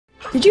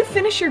Did you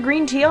finish your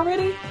green tea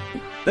already?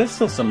 There's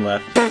still some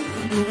left.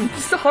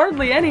 Still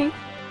hardly any.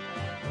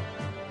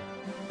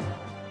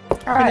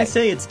 All right. I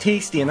say it's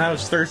tasty, and I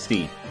was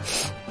thirsty.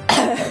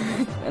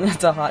 And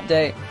it's a hot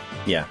day.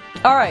 Yeah.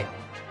 All right.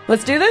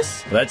 Let's do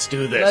this? Let's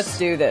do this. Let's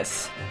do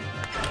this.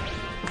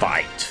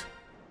 Fight.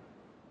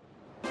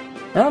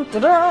 Dun, da,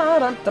 da,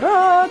 da,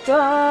 da,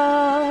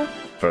 da.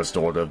 First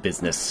order of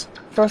business.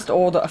 First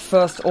order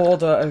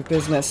of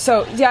business.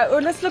 So, yeah,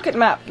 let's look at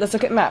map.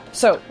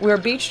 So, we're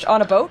beached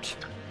on a boat.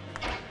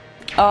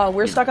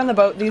 We're stuck on the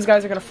boat. These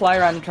guys are going to fly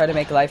around and try to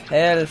make life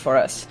hell for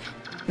us.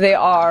 They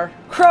are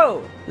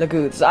crow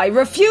lagoons. I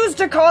refuse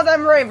to call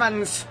them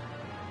ravens.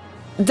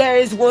 There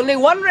is only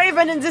one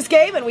raven in this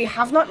game, and we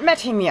have not met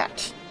him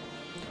yet.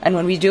 And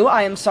when we do,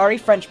 I am sorry,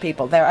 French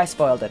people. There, I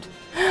spoiled it.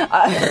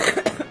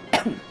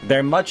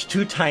 They're much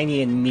too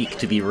tiny and meek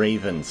to be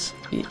ravens.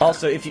 Yeah.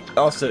 Also,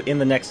 in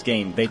the next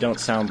game, they don't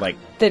sound like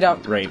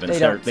ravens.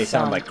 They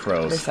sound like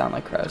crows. They sound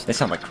like crows. They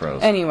sound like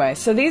crows. Anyway,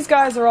 so these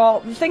guys are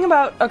all... The thing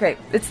about... Okay,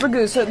 it's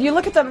lagoons. So you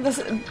look at them,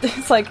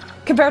 it's like...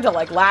 Compared to,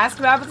 like,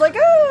 last map, it's like,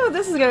 oh,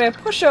 this is gonna be a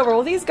pushover.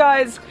 Well, these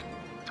guys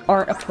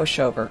aren't a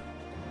pushover.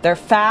 They're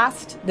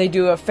fast, they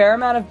do a fair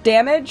amount of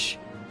damage,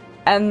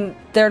 and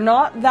they're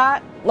not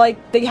that...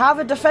 Like, they have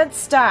a defense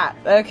stat,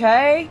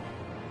 okay?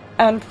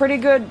 And pretty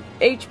good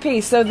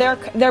HP, so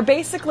they're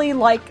basically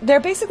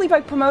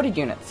like promoted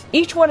units.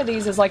 Each one of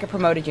these is like a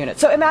promoted unit.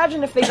 So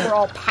imagine if they were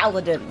all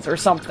paladins or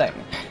something.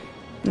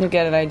 You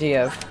get an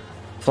idea of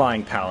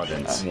flying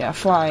paladins. Yeah,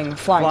 flying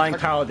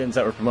paladins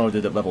that were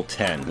promoted at level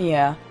 10.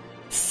 Yeah.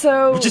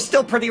 So which is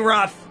still pretty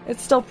rough.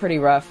 It's still pretty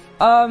rough.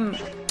 And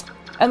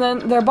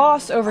then their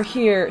boss over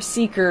here,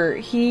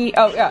 Seeker,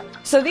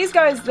 so these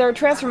guys, their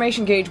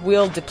transformation gauge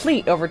will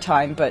deplete over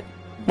time, but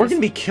we're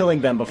going to be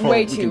killing them before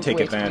we can take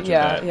advantage of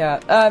that.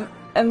 Yeah.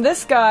 And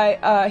this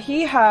guy,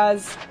 he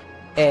has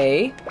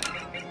a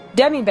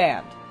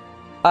demi-band,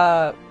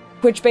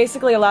 which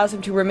basically allows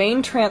him to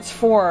remain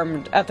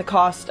transformed at the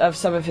cost of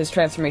some of his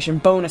transformation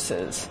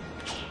bonuses.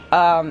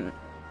 So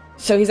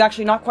he's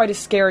actually not quite as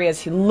scary as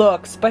he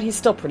looks, but he's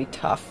still pretty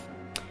tough.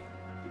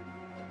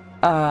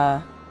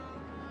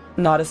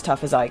 Not as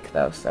tough as Ike,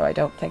 though, so I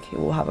don't think he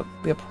will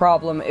be a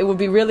problem. It would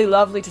be really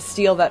lovely to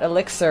steal that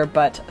elixir,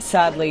 but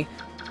sadly...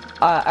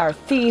 our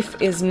thief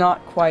is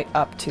not quite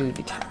up to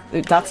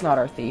the... That's not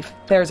our thief.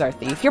 There's our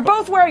thief. You're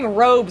both wearing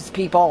robes,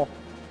 people!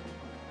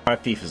 Our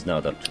thief is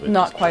not up to it.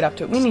 Not quite up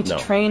to it. We need to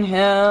train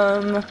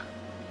him.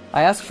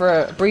 I asked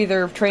for a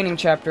breather training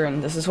chapter,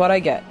 and this is what I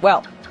get.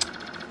 Well,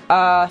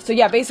 so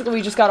yeah, basically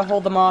we just gotta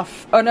hold them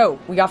off. Oh no,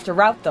 we have to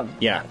route them.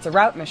 Yeah. It's a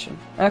route mission.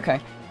 Okay.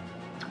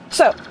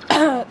 So,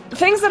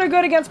 things that are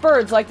good against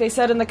birds, like they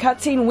said in the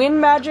cutscene,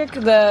 wind magic,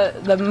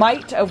 the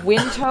might of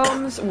wind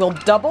tomes will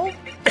double.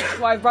 That's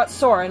why I brought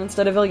Soren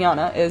instead of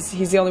Ilyana,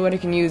 he's the only one who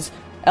can use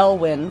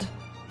Elwind,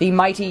 the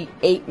mighty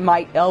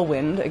 8-might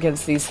Elwind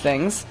against these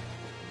things.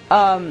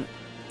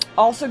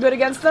 Also good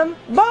against them,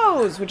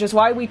 bows, which is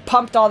why we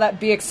pumped all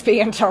that BXP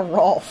into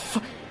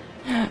Rolf.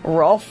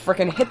 Rolf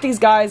frickin' hit these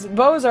guys.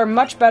 Bows are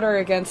much better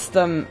against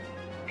them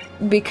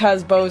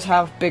because bows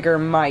have bigger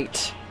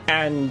might.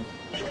 And...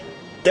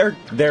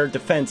 Their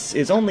defense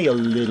is only a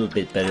little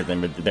bit better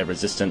than their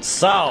resistance,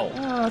 so...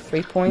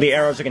 3 points. The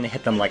arrows are gonna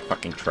hit them like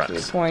fucking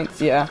trucks. 3 points,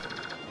 yeah.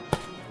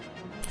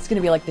 It's gonna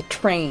be like the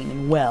train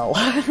in Well.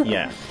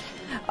 Yeah.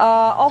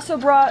 Also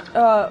brought,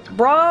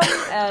 Braun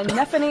and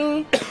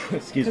Nephany,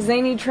 because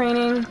they need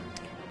training.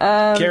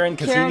 Karen,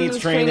 because he needs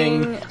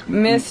training.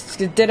 Mist,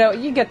 Ditto,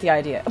 you get the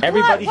idea.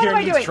 Everybody here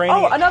needs training.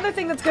 Oh, another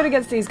thing that's good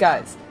against these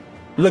guys.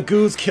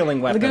 Lagoos killing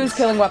weapons. Lagoos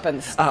killing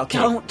weapons. Okay.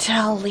 Don't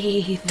tell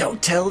Leith.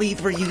 Don't tell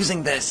Leith we're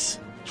using this.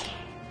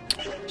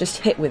 Just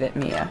hit with it,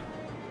 Mia.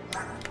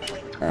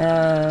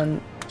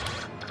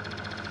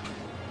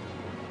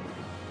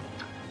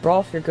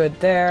 Rolf, you're good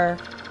there.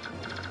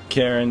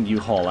 Karen, you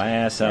haul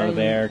ass out of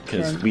there,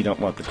 because we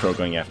don't want the crow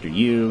going after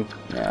you.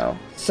 No.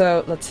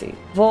 So, let's see.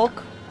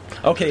 Volk.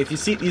 Okay, if you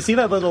see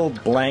that little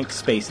blank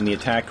space in the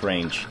attack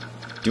range,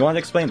 do you want to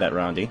explain that,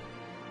 Rondie?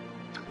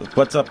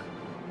 What's up?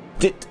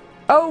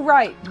 Oh,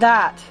 right,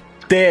 that.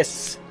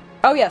 This.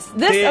 Oh, yes,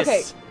 this.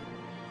 Okay.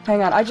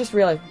 Hang on, I just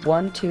realized.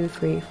 1, 2,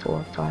 3,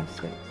 4, 5,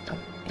 6, 7,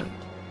 8.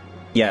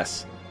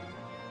 Yes.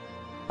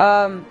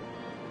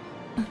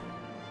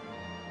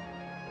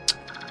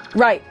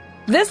 Right.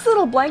 This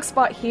little blank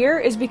spot here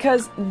is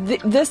because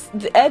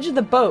the edge of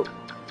the boat,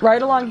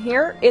 right along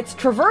here, it's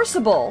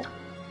traversable,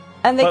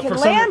 and they can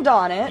land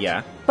on it.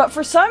 Yeah. But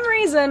for some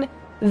reason,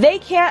 they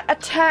can't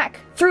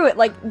attack through it.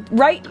 Like,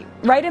 right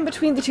in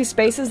between the two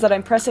spaces that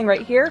I'm pressing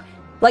right here,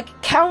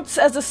 like, counts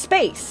as a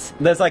space.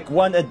 There's like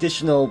one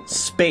additional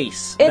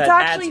space it's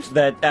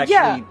that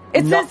actually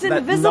it's an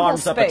invisible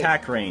norms space. up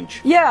attack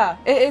range. Yeah,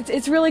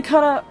 it's really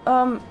kind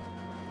of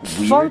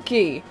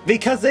funky.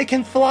 Because they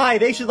can fly.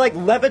 They should like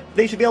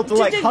they should be able to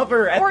like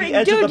hover at the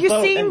edge of the boat. Dude,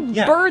 you've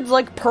seen birds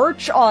like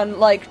perch on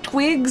like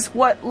twigs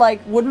what like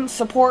wouldn't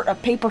support a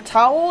paper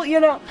towel, you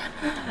know?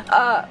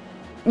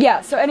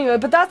 Yeah, so anyway,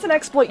 but that's an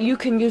exploit you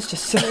can use to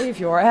save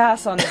your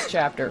ass on this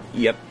chapter.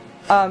 Yep.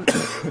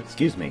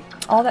 Excuse me.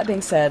 All that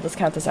being said, let's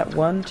count this out.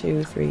 1,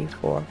 2, 3,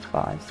 4,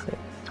 5, 6,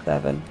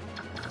 7.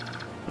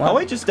 All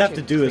we just have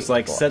to do is,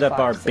 like, set up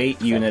our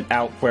bait unit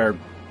out where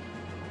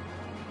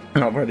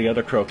the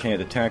other crow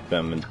can't attack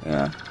them, and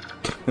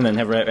then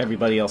have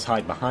everybody else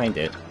hide behind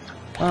it.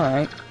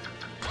 Alright.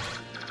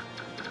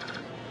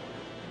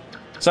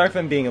 Sorry if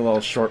I'm being a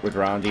little short with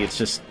Rondie, it's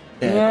just...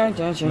 I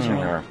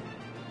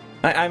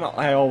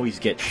always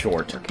get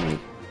short. Okay.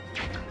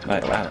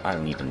 I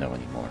don't even know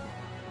anymore.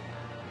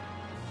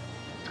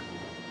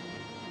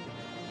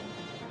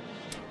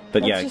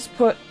 But let's just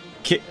put...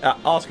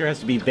 Oscar has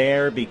to be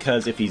there,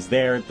 because if he's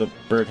there, the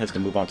bird has to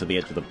move onto the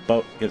edge of the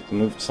boat. He has to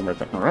move somewhere.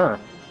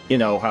 You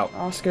know how...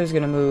 Oscar's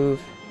gonna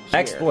move here.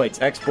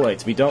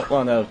 Exploits. We don't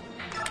want to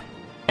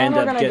end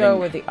up getting... we're gonna go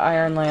with the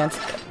Iron Lance.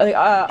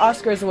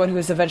 Oscar is the one who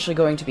is eventually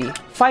going to be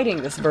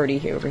fighting this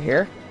birdie over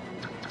here.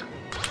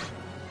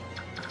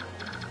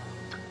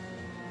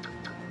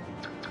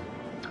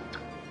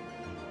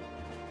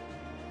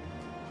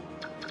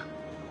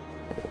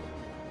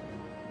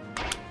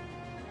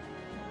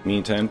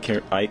 Meantime,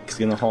 Ike's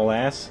gonna haul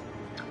ass.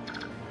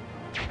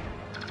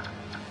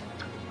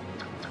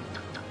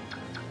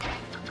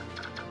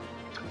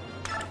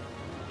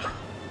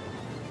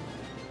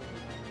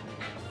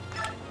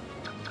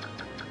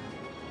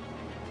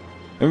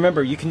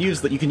 Remember, you can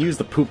use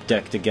the poop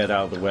deck to get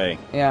out of the way.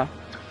 Yeah.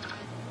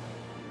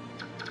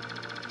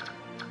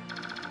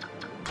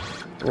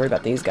 Don't worry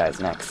about these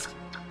guys next.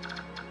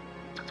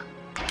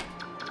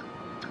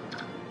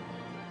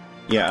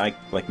 Yeah, I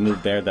like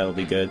move there. That'll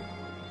be good.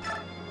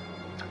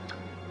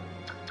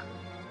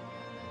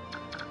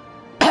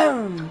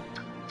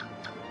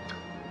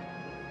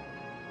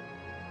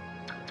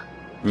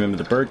 Remember,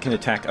 the bird can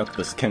attack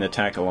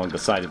along the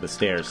side of the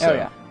stairs. So. Oh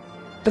yeah,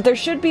 but there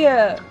should be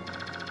a.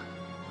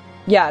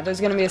 Yeah, there's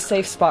going to be a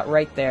safe spot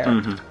right there.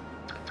 Mm-hmm.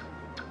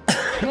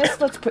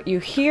 Yes, let's put you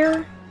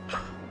here.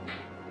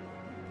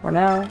 For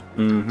now.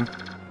 Mm-hmm.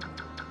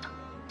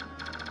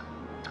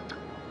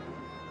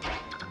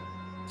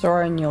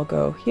 Zoran, you'll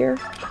go here.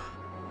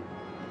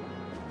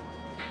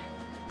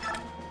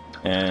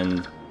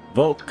 And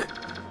Volk,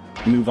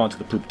 move on to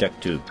the poop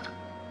deck too.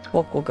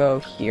 Volk will go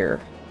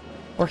here.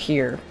 Or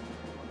here.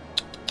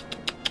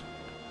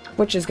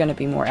 Which is going to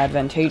be more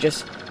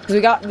advantageous. Because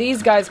we got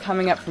these guys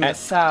coming up from the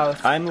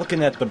south. I'm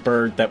looking at the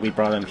bird that we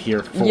brought him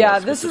here for. Yeah,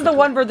 this is the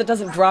one bird that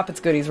doesn't drop its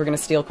goodies. We're going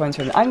to steal coins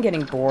from it. I'm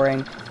getting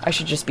boring. I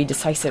should just be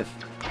decisive.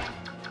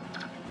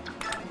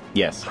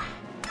 Yes.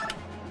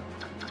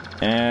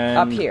 And...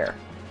 up here.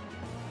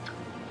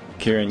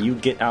 Kieran, you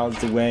get out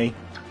of the way.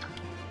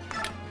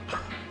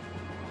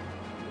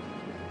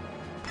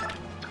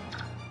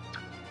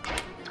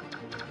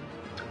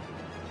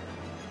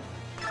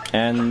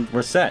 And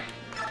we're set.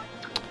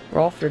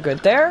 Rolf, you're good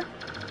there.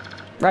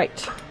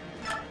 Right.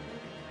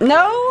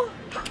 No!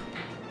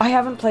 I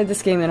haven't played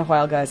this game in a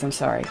while, guys. I'm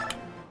sorry.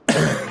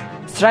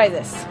 Let's try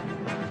this.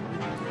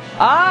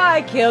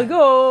 I kill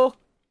go.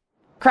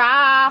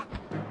 Cry.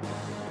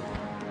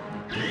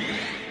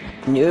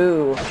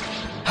 No.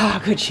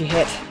 Ah, good, she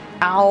hit.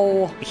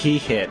 Ow. He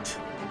hit.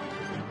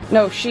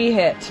 No, she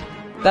hit.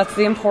 That's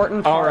the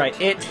important part. Alright,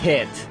 it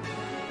hit.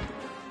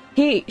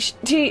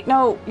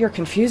 No, you're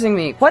confusing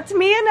me. What's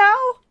Mia now?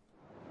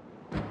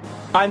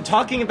 I'm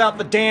talking about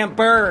the damn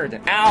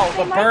bird. Ow,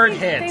 the bird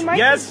hit.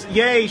 Yes,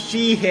 yay,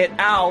 she hit.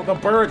 Ow, the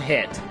bird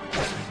hit.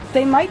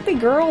 They might be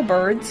girl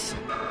birds.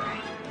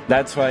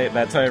 That's why I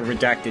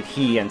redacted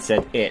he and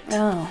said it.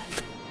 Oh.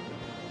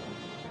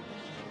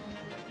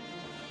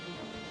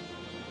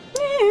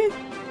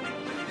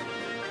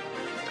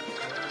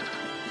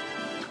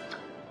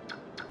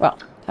 Well,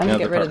 time to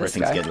get rid of this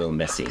guy. Things get a little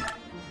messy.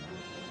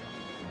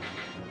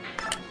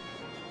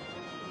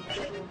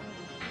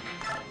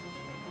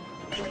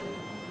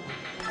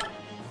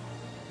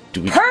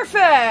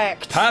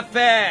 Perfect!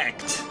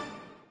 Perfect!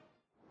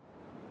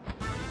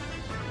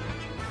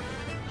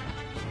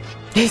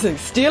 He's like,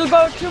 steel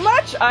bow too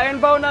much, iron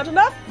bow not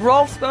enough,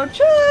 Rolf's bow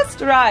just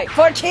right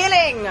for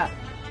killing!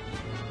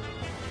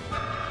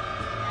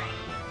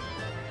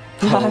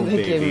 Oh,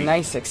 they give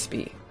nice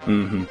XP.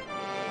 Mm-hmm.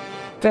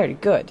 Very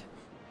good.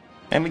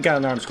 And we got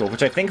an arm scroll,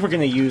 which I think we're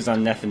going to use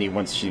on Nethany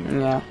once she...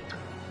 Yeah.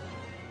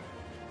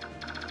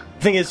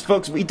 Thing is,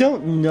 folks, we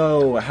don't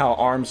know how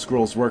arm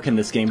scrolls work in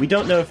this game. We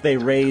don't know if they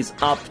raise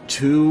up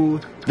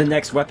to the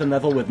next weapon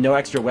level with no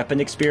extra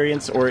weapon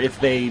experience, or if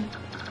they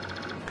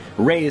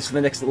raise to the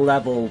next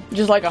level...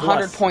 just like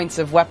 100 points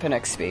of weapon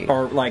XP.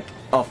 Or like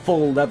a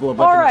full level of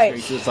weapon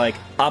experience. So it's like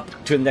up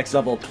to the next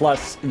level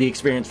plus the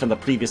experience from the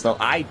previous level.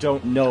 I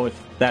don't know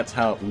if that's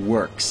how it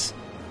works.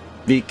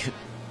 Because...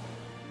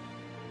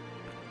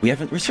 we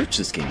haven't researched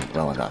this game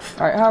well enough.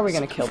 Alright, how are we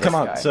going to kill this guy?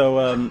 Come on,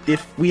 so,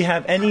 if we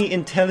have any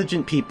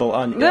intelligent people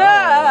on... no.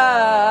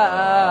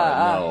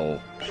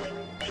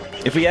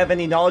 If we have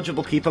any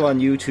knowledgeable people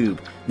on YouTube,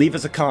 leave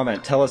us a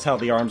comment. Tell us how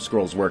the arm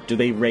scrolls work. Do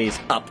they raise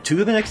up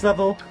to the next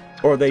level?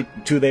 Or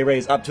do they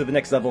raise up to the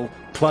next level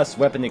plus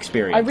weapon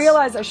experience? I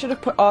realized I should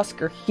have put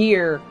Oscar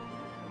here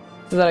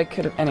so that I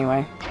could have...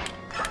 anyway.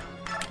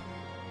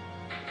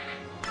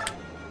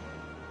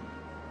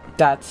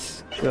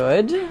 That's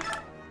good.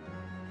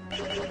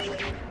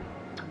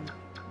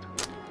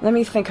 Let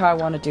me think how I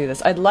want to do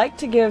this. I'd like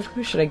to give...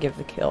 Who should I give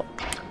the kill?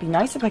 It'd be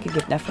nice if I could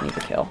give Neffany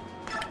the kill.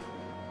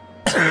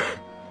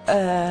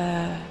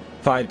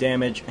 5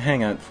 damage.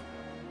 Hang on.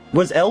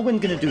 Was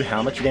Elwyn gonna do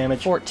how much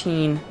damage?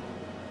 14.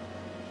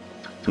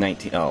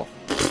 19. Oh.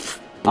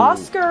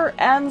 Oscar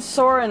and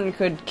Soren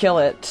could kill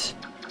it.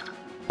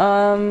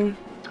 Problem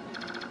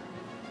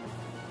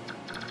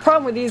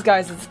with these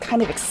guys is it's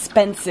kind of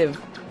expensive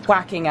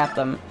whacking at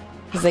them.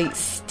 Because they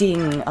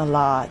sting a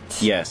lot.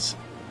 Yes.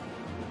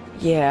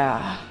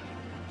 Yeah.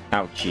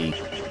 Ouchie.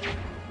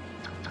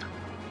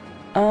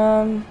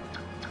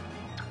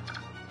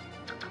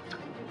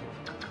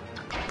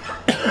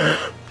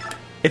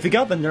 If we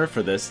got the nerf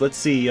for this, let's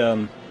see,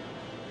 how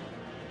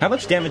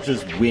much damage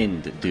does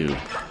wind do?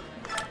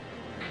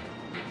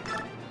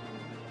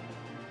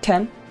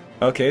 10.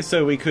 Okay,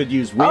 so we could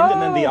use wind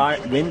and then the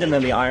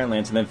Iron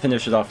Lance and then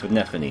finish it off with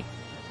Neffany.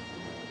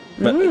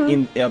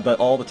 But but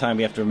all the time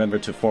we have to remember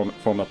to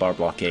form up our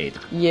blockade.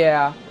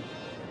 Yeah.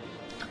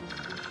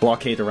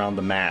 Blockade around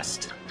the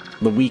mast.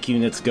 The weak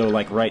units go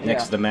like right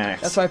next to the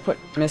mast. That's why I put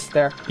Mist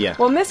there. Yeah.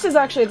 Well, Mist is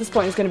actually at this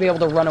point is going to be able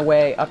to run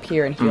away up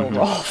here and heal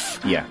Rolf.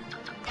 Yeah.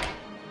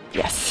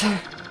 Yes.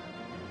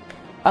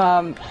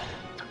 Let's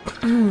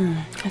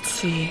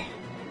see.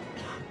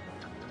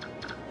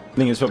 The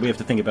thing is, what we have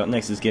to think about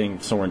next is getting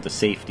Soren to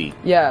safety.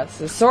 Yeah,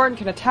 so Soren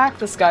can attack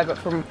this guy, but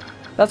from...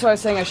 That's why I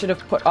was saying I should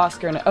have put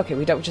Oscar in... Okay,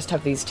 we don't just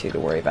have these two to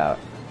worry about.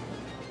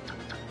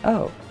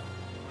 Oh.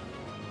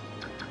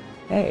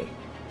 Hey.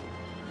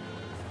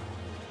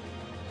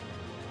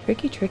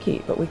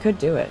 Tricky, but we could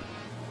do it.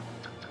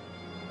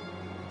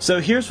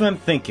 So here's what I'm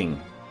thinking.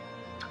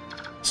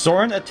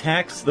 Soren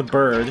attacks the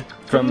bird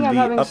from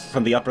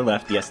the upper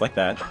left, yes, like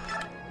that.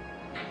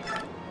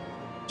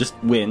 Just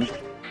wind.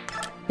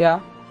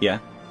 Yeah. Yeah.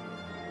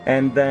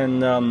 And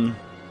then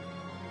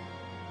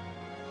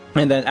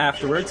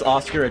afterwards,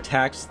 Oscar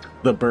attacks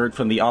the bird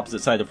from the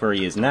opposite side of where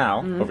he is now,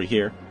 over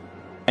here.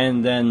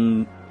 And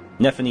then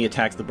Neffany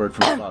attacks the bird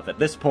from above. At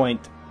this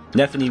point,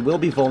 Neffany will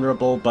be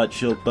vulnerable, but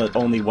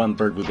only one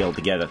bird will be able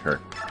to get at her.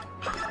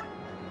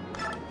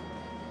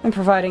 And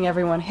providing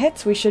everyone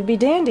hits, we should be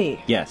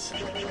dandy. Yes.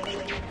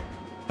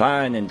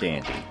 Fine and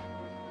dandy.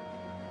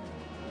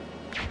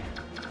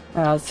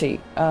 Let's see.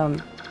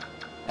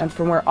 And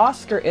from where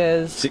Oscar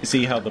is...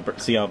 See how the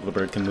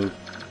bird can move?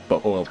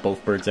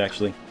 Both birds,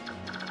 actually.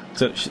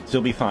 So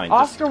she'll be fine.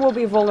 Oscar will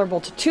be vulnerable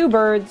to 2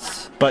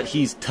 birds. But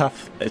he's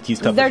tough. He's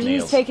tough as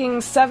nails. He's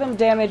taking 7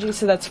 damage,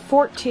 so that's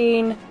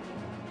 14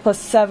 plus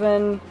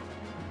 7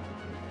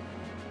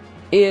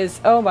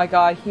 is... Oh my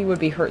god, he would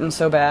be hurting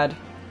so bad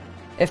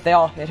if they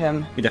all hit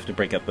him. We'd have to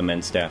break up the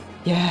men's staff.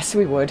 Yes,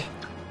 we would.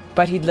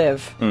 But he'd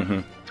live.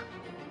 Mm-hmm.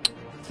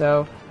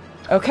 So,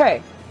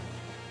 okay.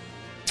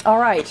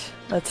 Alright,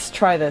 let's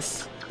try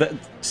this.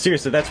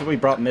 Seriously, that's what we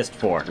brought Mist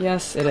for.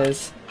 Yes, it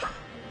is.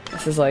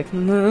 This is like...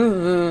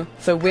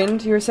 So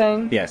wind, you were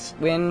saying? Yes.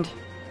 Wind.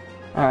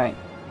 Alright.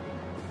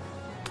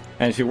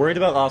 And if you're worried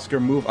about Oscar,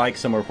 move Ike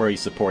somewhere where he's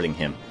supporting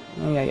him.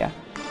 Oh, yeah.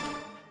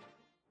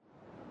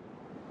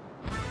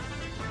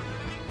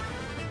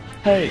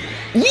 Hey.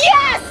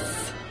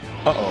 Yes!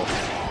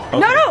 Uh-oh. Okay.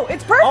 No,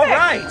 it's perfect!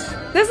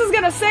 Alright! This is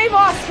gonna save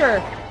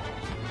Oscar!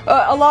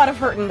 A lot of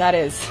hurting, that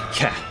is.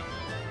 Yeah.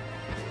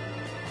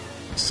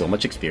 So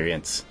much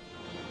experience.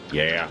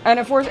 Yeah. And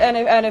if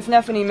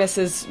Neffany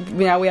misses,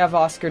 now we have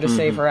Oscar to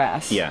save her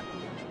ass. Yeah.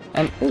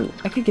 And ooh,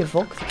 I could give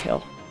Volk the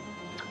kill.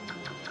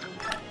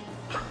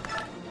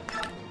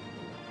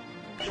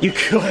 You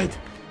could.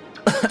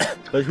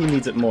 But who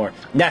needs it more?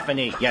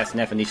 Neffany. Yes,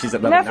 Neffany. She's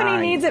at level 9.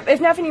 Neffany needs it. If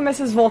Neffany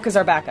misses, Volk is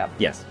our backup.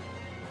 Yes.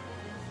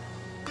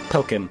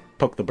 Poke him.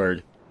 Poke the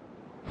bird.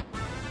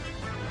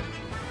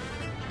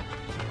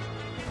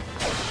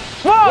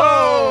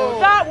 Whoa!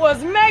 That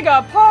was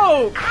mega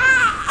poke!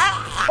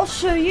 I'll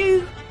show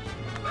you.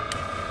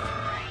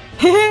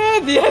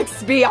 The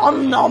XP.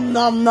 Nom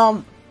nom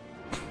nom.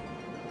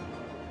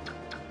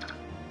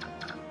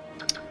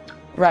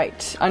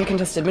 Right.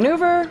 Uncontested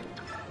maneuver.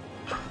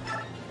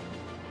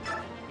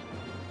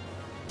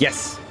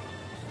 Yes.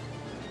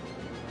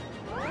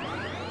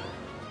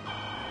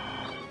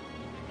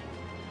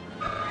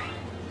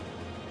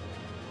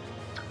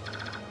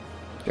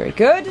 Very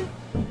good.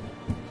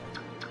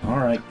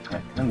 Alright,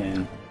 come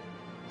in.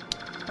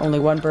 Only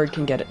one bird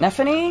can get it.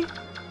 Neffany.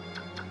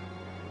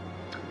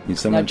 Need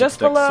someone just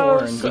to protect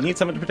below Soren. We need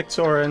someone to protect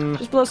Soren.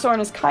 Just below Soren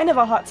is kind of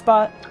a hot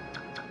spot,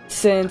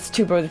 since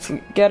 2 birds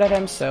can get at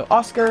him, so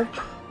Oscar.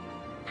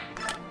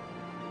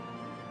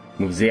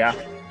 Move there.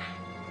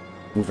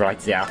 Move right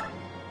there.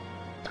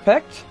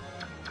 Perfect.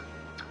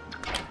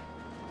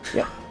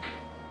 Yep.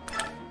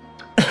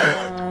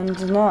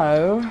 And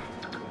now...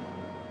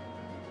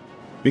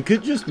 We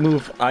could just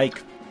move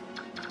Ike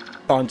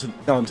onto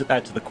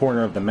the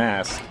corner of the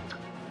mast,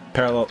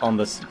 parallel on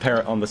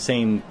the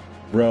same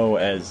row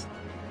as...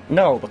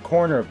 No, the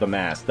corner of the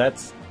mast.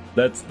 That's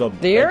the...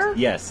 There?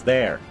 Yes,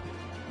 there.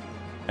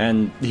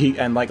 And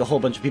like a whole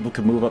bunch of people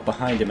could move up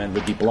behind him and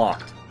would be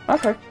blocked.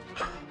 Okay.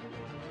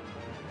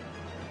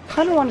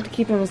 kind of wanted to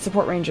keep him in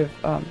support range of,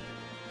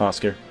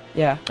 Oscar.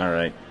 Yeah.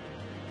 Alright.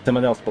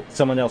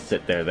 Someone else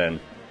sit there, then.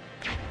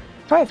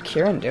 Probably have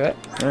Kieran do it.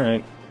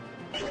 Alright.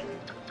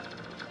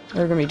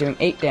 They're gonna be doing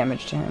 8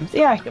 damage to him.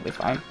 Yeah, he'll be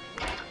fine.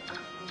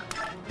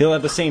 He'll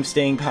have the same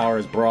staying power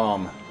as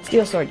Braum.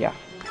 Steel sword, yeah.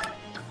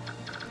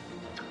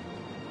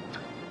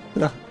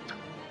 No.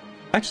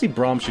 Actually,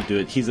 Braum should do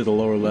it. He's at a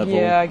lower level.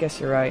 Yeah, I guess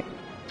you're right.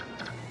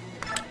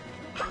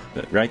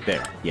 Right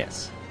there,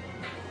 yes.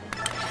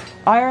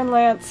 Iron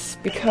Lance,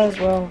 because,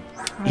 well...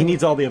 He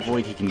needs all the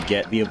avoid he can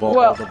get.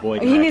 Well,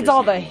 he needs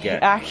all the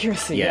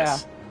accuracy,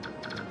 yes.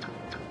 Yeah.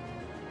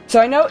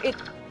 So I know it...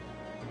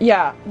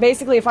 Yeah,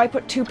 basically if I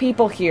put 2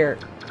 people here,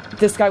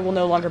 this guy will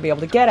no longer be able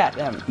to get at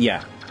them.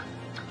 Yeah.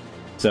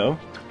 So?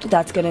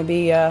 That's gonna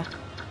be, I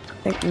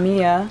think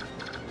Mia.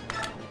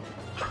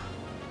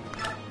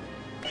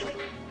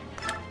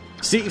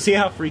 See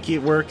how freaky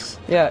it works?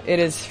 Yeah, it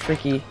is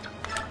freaky.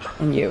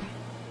 And you.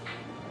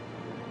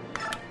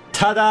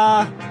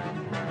 Ta-da!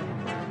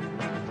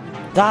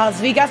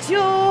 Das we got you!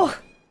 Oh,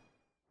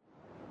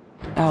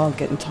 I'm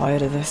getting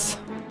tired of this.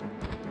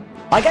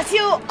 I got you!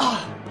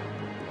 Oh.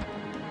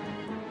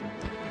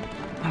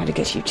 I had to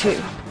get you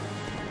too.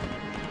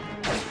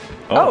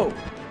 Oh!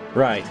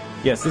 Right.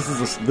 Yes, this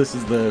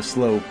is the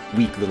slow,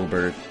 weak little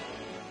bird.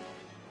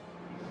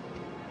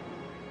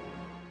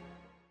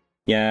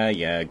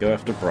 Yeah, go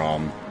after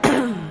Braum.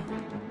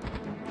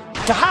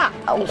 Aha!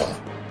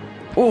 Oh.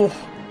 Oh.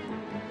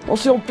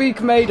 What's your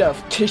beak made of?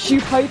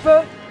 Tissue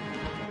paper?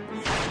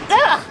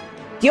 Ugh!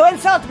 You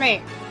insult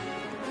me!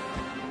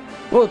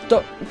 Well,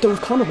 that was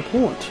kind of the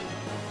point.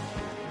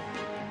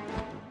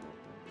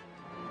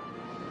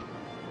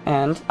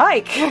 And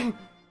Ike!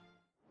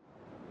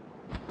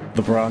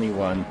 The brawny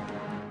one.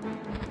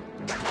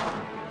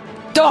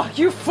 Duh,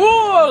 you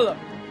fool!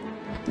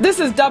 This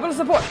is double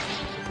support.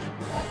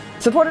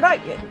 Supported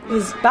Ike.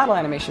 His battle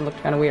animation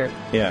looked kind of weird.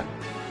 Yeah.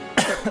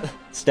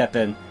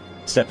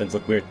 Step-ins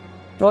look weird.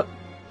 What?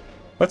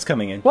 What's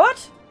coming in?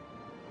 What?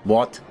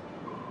 What?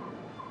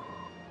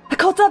 I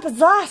caught up at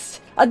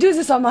last! I'll do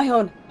this on my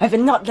own. I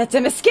will not let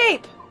them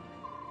escape!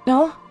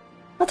 No?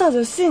 What are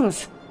those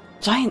things?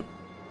 Giant...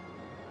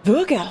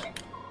 Vogel?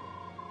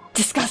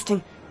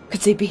 Disgusting.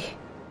 Could they be...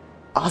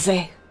 Are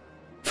they...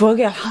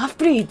 Vogel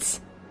half-breeds?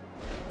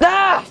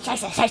 Ah!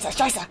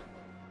 Scheiße!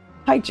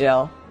 Hi,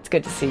 Jill. It's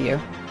good to see you.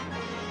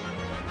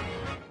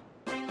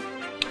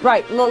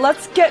 Right,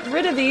 let's get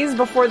rid of these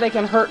before they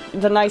can hurt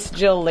the nice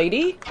Jill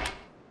lady.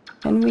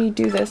 Can we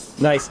do this?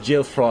 Nice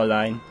Jill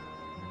Fräulein.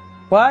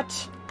 What?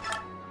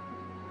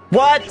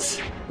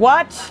 What?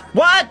 What?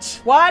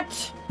 What?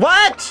 What?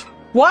 What?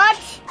 What?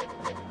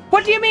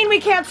 What do you mean we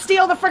can't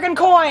steal the friggin'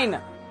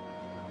 coin?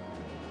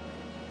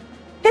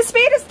 His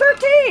speed is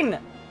 13!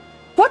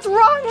 What's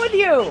wrong with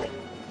you?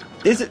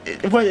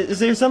 Is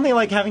there something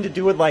like having to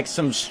do with like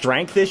some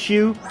strength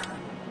issue?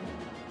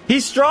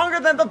 He's stronger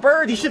than the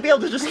bird. He should be able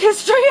to just... He's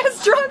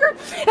stronger.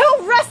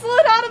 He'll wrestle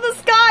it out of the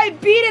sky,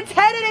 beat its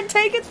head in, and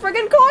take its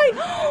friggin' coin.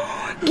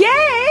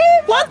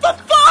 Yay! What the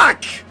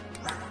fuck?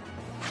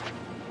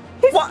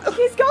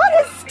 He's got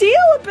his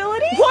steel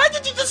ability. Why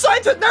did you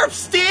decide to nerf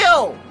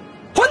steel?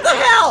 What the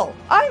hell?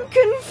 I'm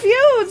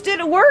confused.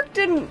 It worked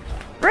in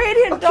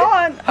Radiant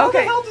Dawn. How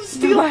the hell does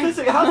steel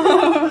physics? How the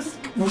hell does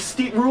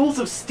rules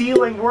of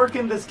stealing work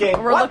in this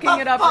game? We're looking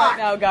it up right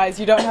now, guys.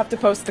 You don't have to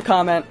post the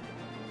comment.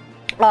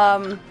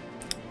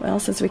 Well,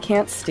 since we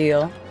can't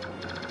steal,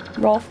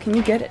 Rolf, can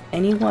you get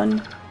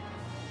anyone?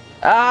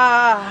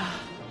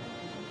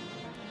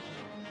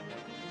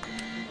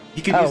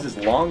 He could use his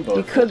longbow.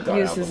 He could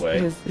use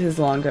his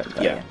longbow.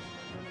 Yeah.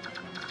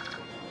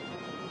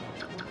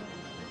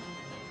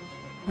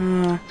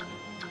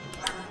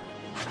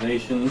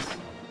 Nations.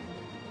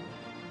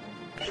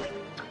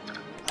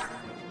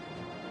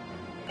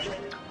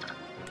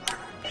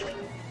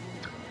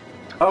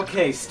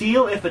 Okay,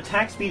 steal if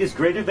attack speed is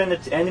greater than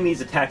its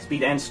enemy's attack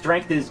speed and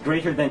strength is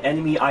greater than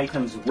enemy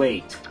item's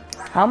weight.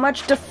 How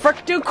much the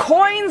frick do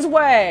coins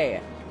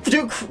weigh?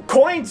 Do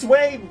coins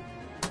weigh...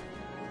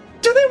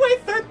 Do they weigh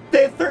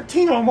they have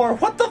 13 or more?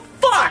 What the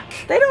fuck?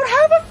 They don't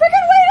have a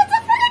friggin' weight! It's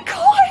a friggin'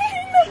 coin!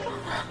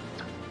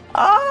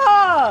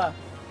 Ah!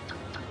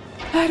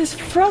 That is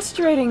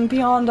frustrating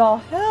beyond all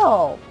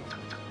hell.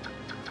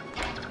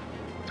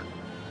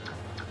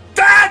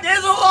 That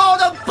is a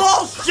load of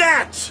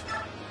bullshit!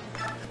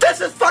 This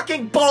is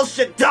fucking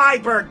bullshit! Die,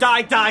 bird!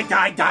 Die! Die,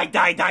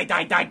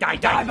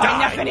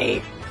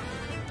 Neffany!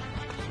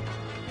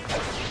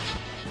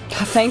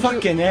 Thank you.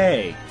 Fucking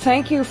A.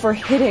 Thank you for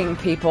hitting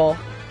people.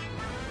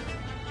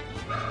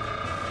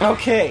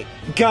 Okay,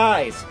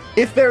 guys,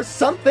 if there's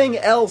something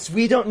else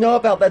we don't know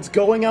about that's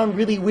going on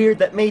really weird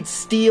that made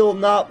steel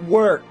not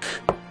work,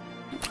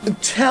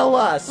 tell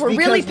us. We're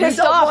really pissed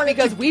off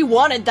because we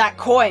wanted that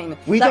coin.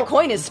 That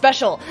coin is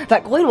special.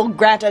 That coin will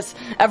grant us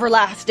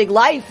everlasting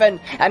life and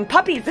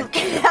puppies and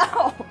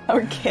cow.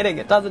 We're kidding.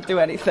 It doesn't do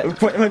anything.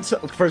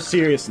 For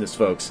seriousness,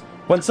 folks,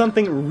 when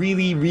something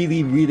really,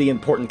 really, really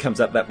important comes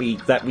up that we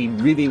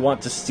really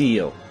want to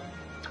steal,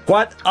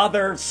 What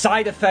other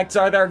side effects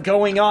are there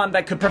going on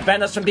that could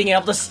prevent us from being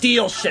able to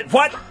steal shit?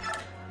 What?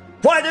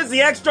 What is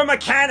the extra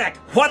mechanic?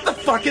 What the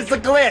fuck is the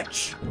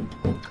glitch?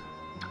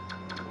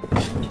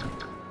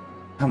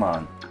 Come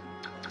on.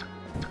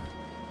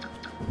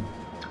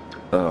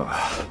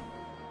 Ugh.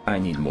 I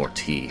need more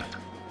tea.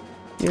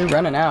 You're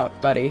running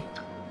out, buddy.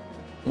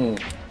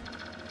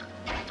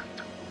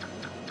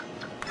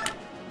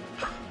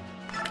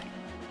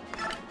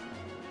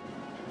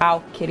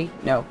 Ow, kitty.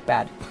 No,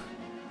 bad.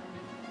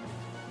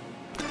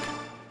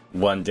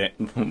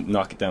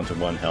 Knock it down to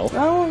 1 health.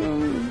 Oh,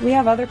 we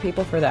have other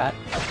people for that.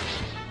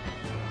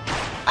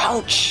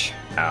 Ouch!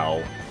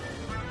 Ow.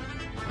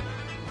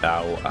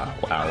 Ow, ow, ow,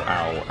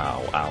 ow,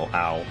 ow, ow,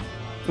 ow.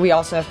 We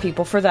also have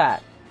people for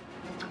that.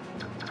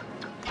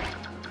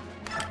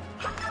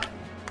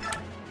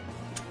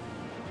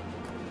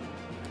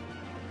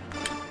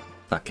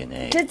 Fucking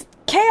A. It's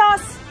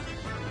chaos!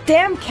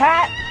 Damn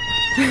cat!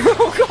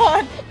 Oh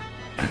god!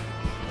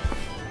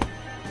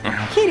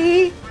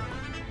 Kitty!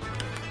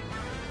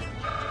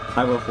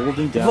 I was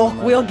holding down.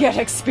 Volk will get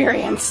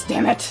experience,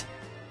 damn it!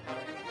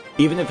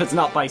 Even if it's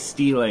not by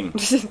stealing,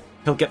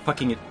 he'll get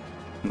fucking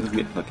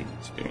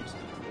experience.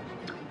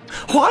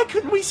 Why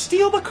couldn't we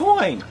steal the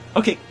coin?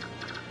 Okay.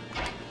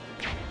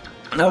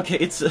 Okay,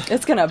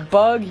 it's gonna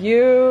bug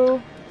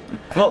you.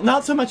 Well,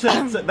 not so much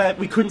that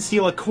we couldn't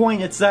steal a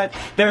coin, it's that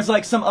there's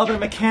like some other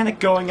mechanic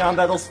going on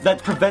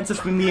that prevents us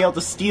from being able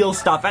to steal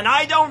stuff, and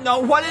I don't know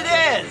what it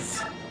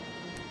is!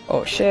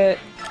 Oh shit.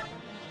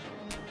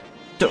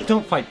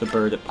 Don't fight the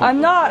bird at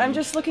I'm not, I'm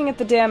just looking at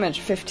the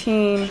damage.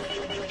 15.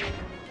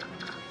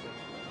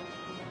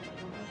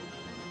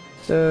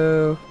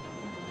 So...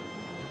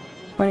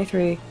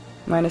 23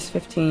 minus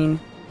 15.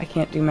 I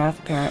can't do math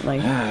apparently.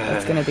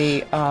 It's gonna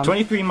be,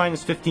 23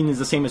 minus 15 is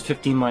the same as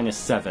 15 minus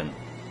 7.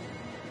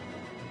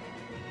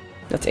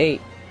 That's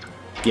 8.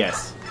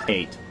 Yes,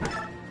 8.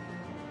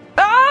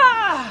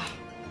 Ah!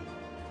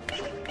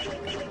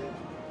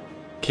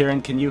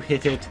 Kieran, can you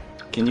hit it?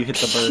 Can you hit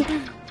the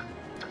bird?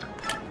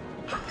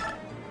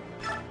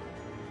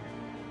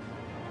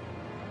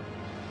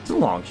 It's a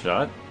long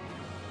shot.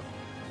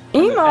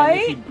 He And might.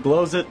 if he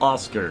blows it,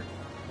 Oscar.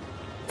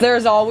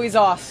 There's always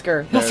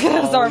Oscar. That's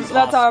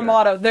our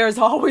motto. There's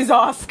always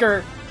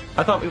Oscar.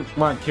 I thought we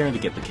wanted Kieran to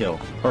get the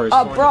kill. Or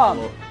Brom,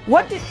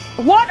 what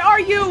are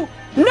you?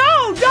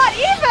 No, not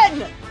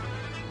even!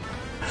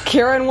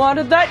 Kieran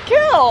wanted that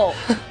kill!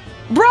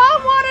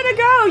 Brom wanted to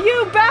go,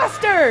 you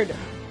bastard!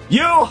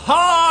 You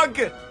hog!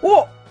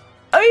 Whoa,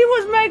 he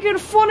was making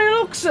funny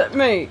looks at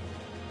me.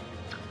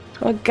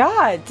 Well,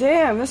 god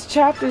damn, this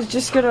chapter's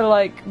just gonna,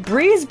 like,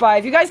 breeze by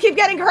if you guys keep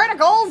getting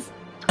criticals!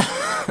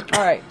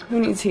 Alright,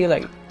 who needs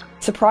healing?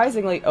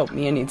 Surprisingly,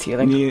 Mia needs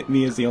healing.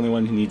 Mia's the only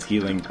one who needs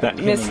healing.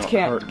 Mist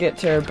can't get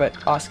to her, but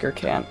Oscar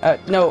can.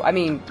 No, I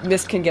mean,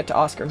 Mist can get to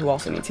Oscar, who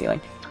also needs healing.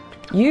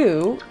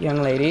 You,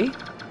 young lady,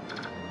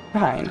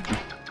 fine.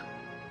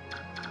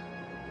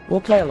 We'll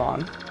play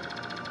along.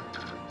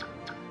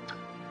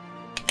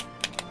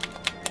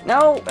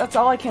 No, that's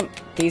all I can...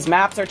 These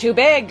maps are too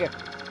big!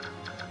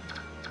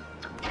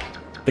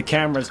 The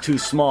camera's too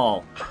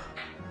small.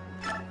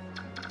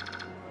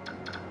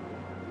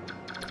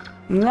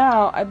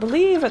 Now, I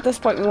believe at this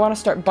point we want to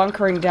start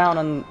bunkering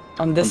down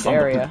on this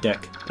area. On the poop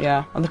deck.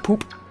 Yeah, on the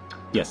poop.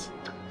 Yes.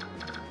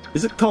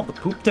 Is it called the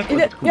poop deck? Or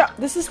the poop? Yeah,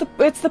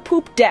 it's the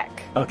poop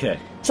deck. Okay.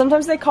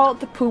 Sometimes they call it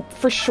the poop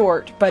for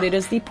short, but it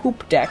is the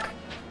poop deck.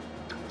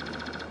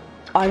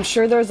 I'm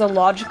sure there's a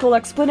logical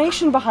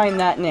explanation behind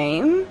that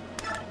name.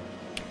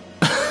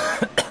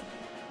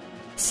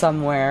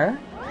 Somewhere.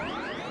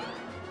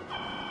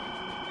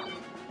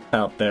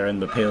 Out there in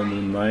the pale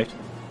moonlight.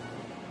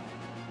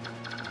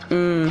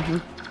 Mm-hmm.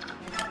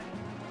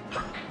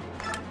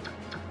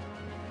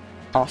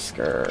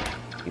 Oscar,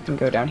 you can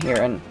go down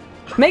here and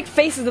make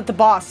faces at the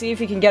boss, see if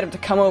you can get him to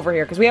come over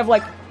here, because we have,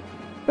 like,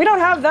 we don't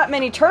have that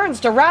many turns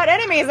to rat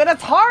enemies, and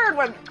it's hard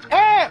when...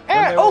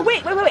 Oh,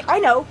 wait, I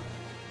know.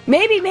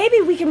 Maybe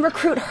we can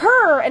recruit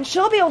her, and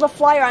she'll be able to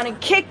fly around and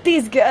kick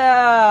these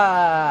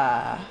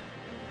another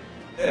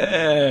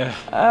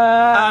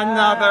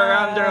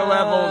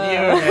underleveled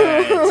unit.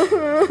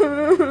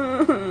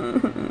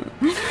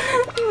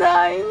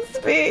 9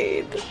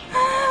 speed.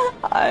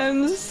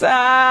 I'm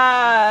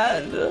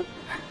sad.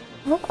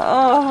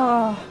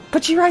 Oh,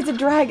 but she rides a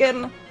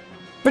dragon.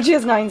 But she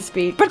has 9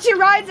 speed. But she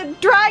rides a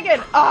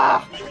dragon.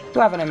 Ah, who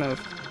haven't I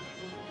moved?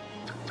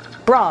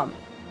 Brom,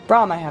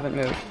 I haven't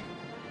moved.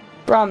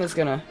 Brom is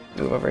gonna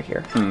move over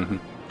here. Mm-hmm.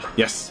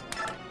 Yes.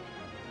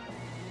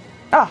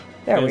 Ah,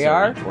 there we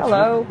are.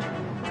 Hello.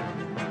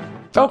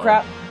 Oh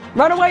crap!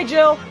 Run away,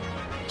 Jill.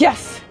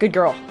 Yes, good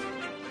girl.